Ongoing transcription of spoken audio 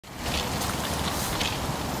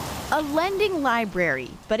A lending library,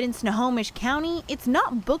 but in Snohomish County, it's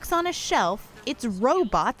not books on a shelf, it's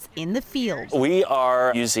robots in the field. We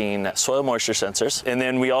are using soil moisture sensors, and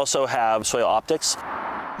then we also have soil optics.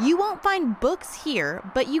 You won't find books here,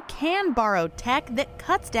 but you can borrow tech that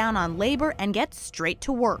cuts down on labor and gets straight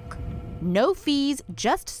to work. No fees,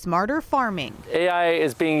 just smarter farming. AI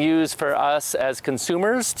is being used for us as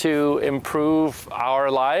consumers to improve our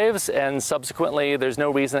lives, and subsequently there's no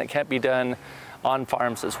reason it can't be done on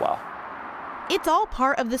farms as well. It's all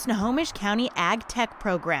part of the Snohomish County Ag Tech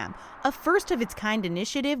Program, a first-of-its-kind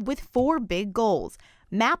initiative with 4 big goals: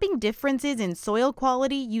 mapping differences in soil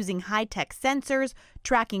quality using high-tech sensors,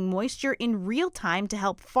 tracking moisture in real time to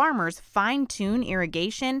help farmers fine-tune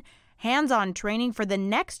irrigation, hands-on training for the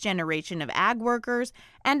next generation of ag workers,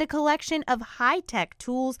 and a collection of high-tech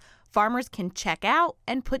tools farmers can check out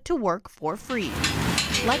and put to work for free.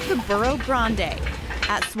 Like the Burro Grande.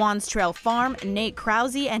 At Swans Trail Farm, Nate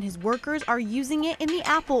Krause and his workers are using it in the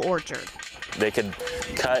apple orchard. They could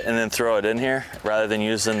cut and then throw it in here rather than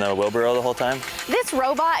using the wheelbarrow the whole time. This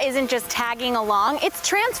robot isn't just tagging along, it's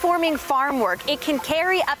transforming farm work. It can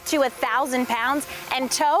carry up to 1,000 pounds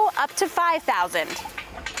and tow up to 5,000.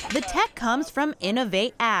 The tech comes from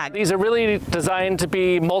Innovate Ag. These are really designed to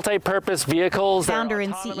be multi-purpose vehicles. Founder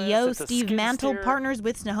and CEO Steve Mantle partners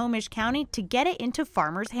with Snohomish County to get it into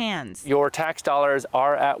farmers' hands. Your tax dollars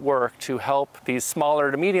are at work to help these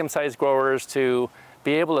smaller to medium-sized growers to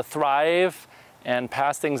be able to thrive and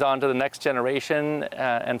pass things on to the next generation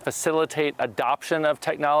and facilitate adoption of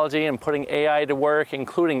technology and putting AI to work,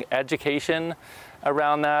 including education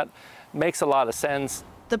around that. Makes a lot of sense.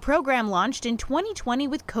 The program launched in 2020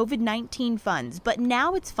 with COVID-19 funds, but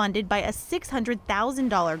now it's funded by a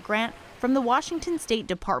 $600,000 grant from the Washington State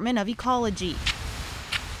Department of Ecology.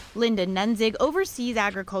 Linda Nunzig oversees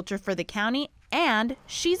agriculture for the county, and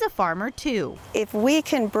she's a farmer too. If we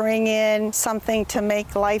can bring in something to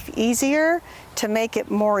make life easier, to make it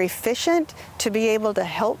more efficient, to be able to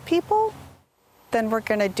help people, then we're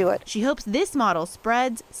going to do it. She hopes this model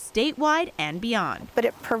spreads statewide and beyond. But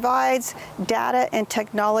it provides data and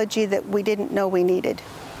technology that we didn't know we needed.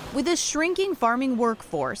 With a shrinking farming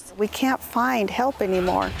workforce, we can't find help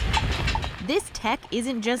anymore. This tech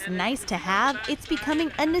isn't just nice to have, it's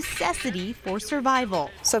becoming a necessity for survival.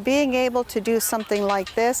 So being able to do something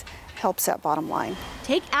like this helps that bottom line.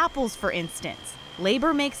 Take apples, for instance.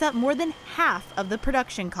 Labor makes up more than half of the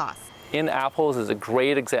production costs. In apples is a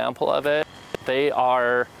great example of it. They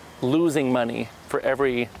are losing money for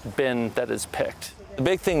every bin that is picked. The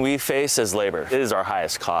big thing we face is labor. It is our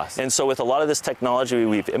highest cost. And so with a lot of this technology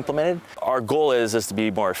we've implemented, our goal is to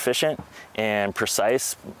be more efficient and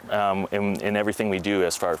precise in everything we do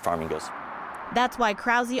as far as farming goes. That's why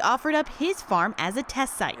Krause offered up his farm as a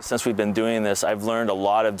test site. Since we've been doing this, I've learned a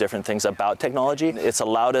lot of different things about technology. It's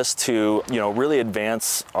allowed us to, really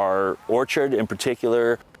advance our orchard in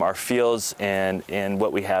particular, our fields, and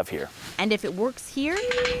what we have here. And if it works here,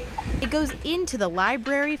 it goes into the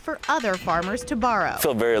library for other farmers to borrow. I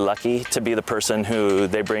feel very lucky to be the person who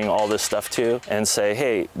they bring all this stuff to and say,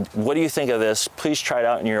 hey, what do you think of this? Please try it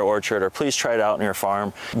out in your orchard, or please try it out in your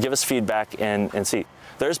farm. Give us feedback and see.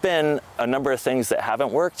 There's been a number of things that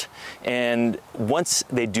haven't worked, and once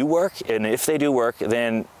they do work, and if they do work,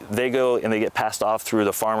 then they go and they get passed off through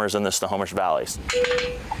the farmers in the Snohomish valleys.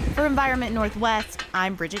 For Environment Northwest,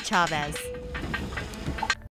 I'm Bridget Chavez.